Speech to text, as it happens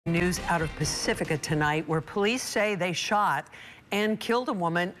News out of Pacifica tonight, where police say they shot and killed a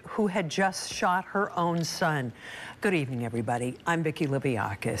woman who had just shot her own son. Good evening, everybody. I'm Vicki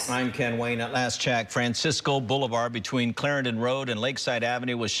Libiakis. I'm Ken Wayne. At last check, Francisco Boulevard between Clarendon Road and Lakeside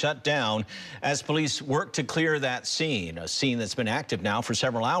Avenue was shut down as police worked to clear that scene, a scene that's been active now for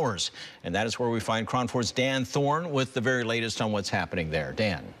several hours. And that is where we find KRON 4's Dan Thorne with the very latest on what's happening there.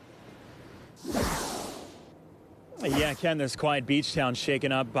 Dan. Yeah, Ken, this quiet beach town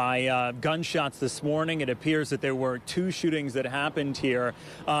shaken up by gunshots this morning. It appears that there were two shootings that happened here,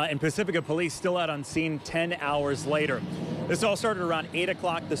 and Pacifica police still out on scene 10 hours later. This all started around 8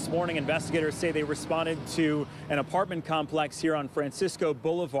 o'clock this morning. Investigators say they responded to an apartment complex here on Francisco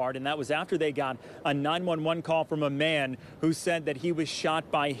Boulevard, and that was after they got a 911 call from a man who said that he was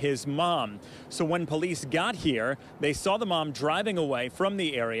shot by his mom. So when police got here, they saw the mom driving away from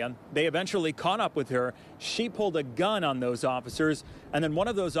the area. They eventually caught up with her. She pulled a gun on those officers, and then one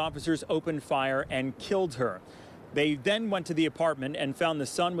of those officers opened fire and killed her. They then went to the apartment and found the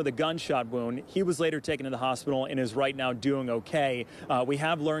son with a gunshot wound. He was later taken to the hospital and is right now doing okay. We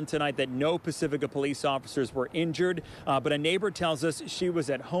have learned tonight that no Pacifica police officers were injured, but a neighbor tells us she was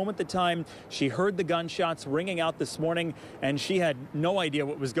at home at the time. She heard the gunshots ringing out this morning, and she had no idea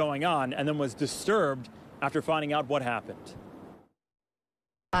what was going on and then was disturbed after finding out what happened.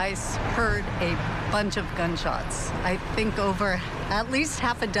 I heard a bunch of gunshots. I think over at least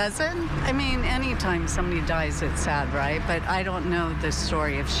half a dozen. I mean, anytime somebody dies, it's sad, right? But I don't know the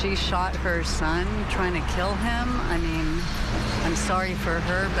story. If she shot her son trying to kill him, I mean, I'm sorry for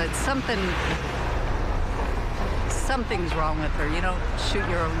her, but something's wrong with her. You don't shoot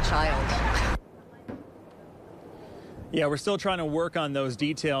your own child. Yeah, we're still trying to work on those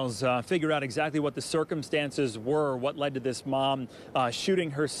details, figure out exactly what the circumstances were, what led to this mom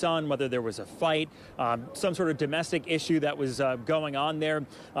shooting her son, whether there was a fight, some sort of domestic issue that was going on there.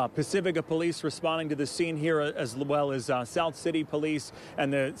 Pacifica police responding to the scene here, as well as South City Police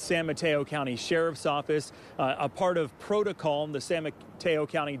and the San Mateo County Sheriff's Office. A part of protocol, the San Mateo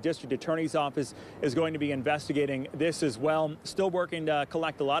County District Attorney's Office is going to be investigating this as well. Still working to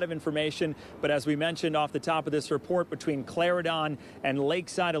collect a lot of information, but as we mentioned off the top of this report, between Clarendon and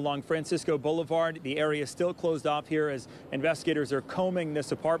Lakeside along Francisco Boulevard, the area is still closed off here as investigators are combing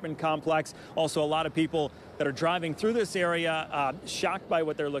this apartment complex. Also, a lot of people that are driving through this area shocked by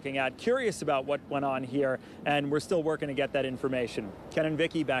what they're looking at, curious about what went on here, and we're still working to get that information. Ken and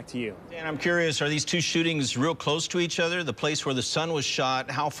Vicki, back to you. Dan, I'm curious, are these two shootings real close to each other? The place where the son was shot,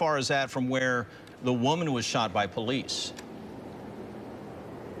 how far is that from where the woman was shot by police?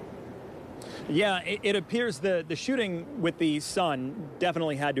 Yeah, it appears the shooting with the son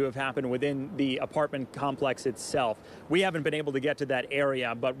definitely had to have happened within the apartment complex itself. We haven't been able to get to that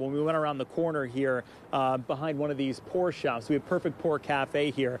area, but when we went around the corner here behind one of these pour shops, we have Perfect Pour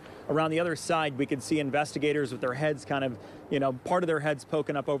Cafe here. Around the other side, we could see investigators with their heads kind of, part of their heads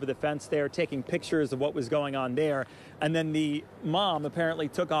poking up over the fence there, taking pictures of what was going on there. And then the mom apparently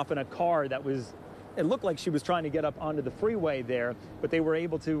took off in a car that was, it looked like she was trying to get up onto the freeway there, but they were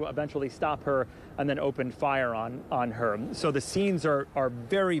able to eventually stop her and then open fire on her. So the scenes are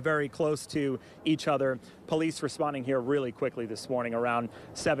very, very close to each other. Police responding here really quickly this morning around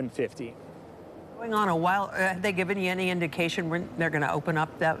 7:50. Going on a while, have they given you any indication when they're going to open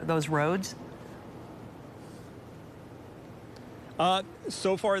up those roads?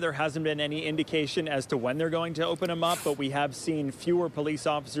 So far, there hasn't been any indication as to when they're going to open them up, but we have seen fewer police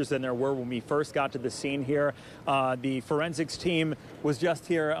officers than there were when we first got to the scene here. The forensics team was just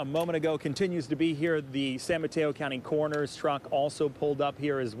here a moment ago, continues to be here. The San Mateo County coroner's truck also pulled up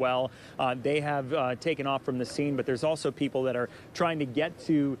here as well. They have taken off from the scene, but there's also people that are trying to get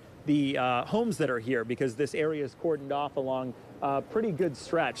to the homes that are here because this area is cordoned off along a pretty good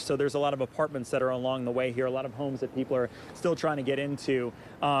stretch. So there's a lot of apartments that are along the way here, a lot of homes that people are still trying to get into.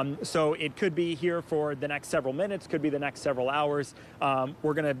 So it could be here for the next several minutes, could be the next several hours.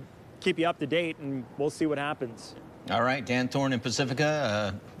 We're going to keep you up to date and we'll see what happens. All right, Dan Thorne in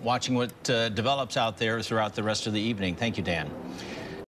Pacifica, watching what develops out there throughout the rest of the evening. Thank you, Dan.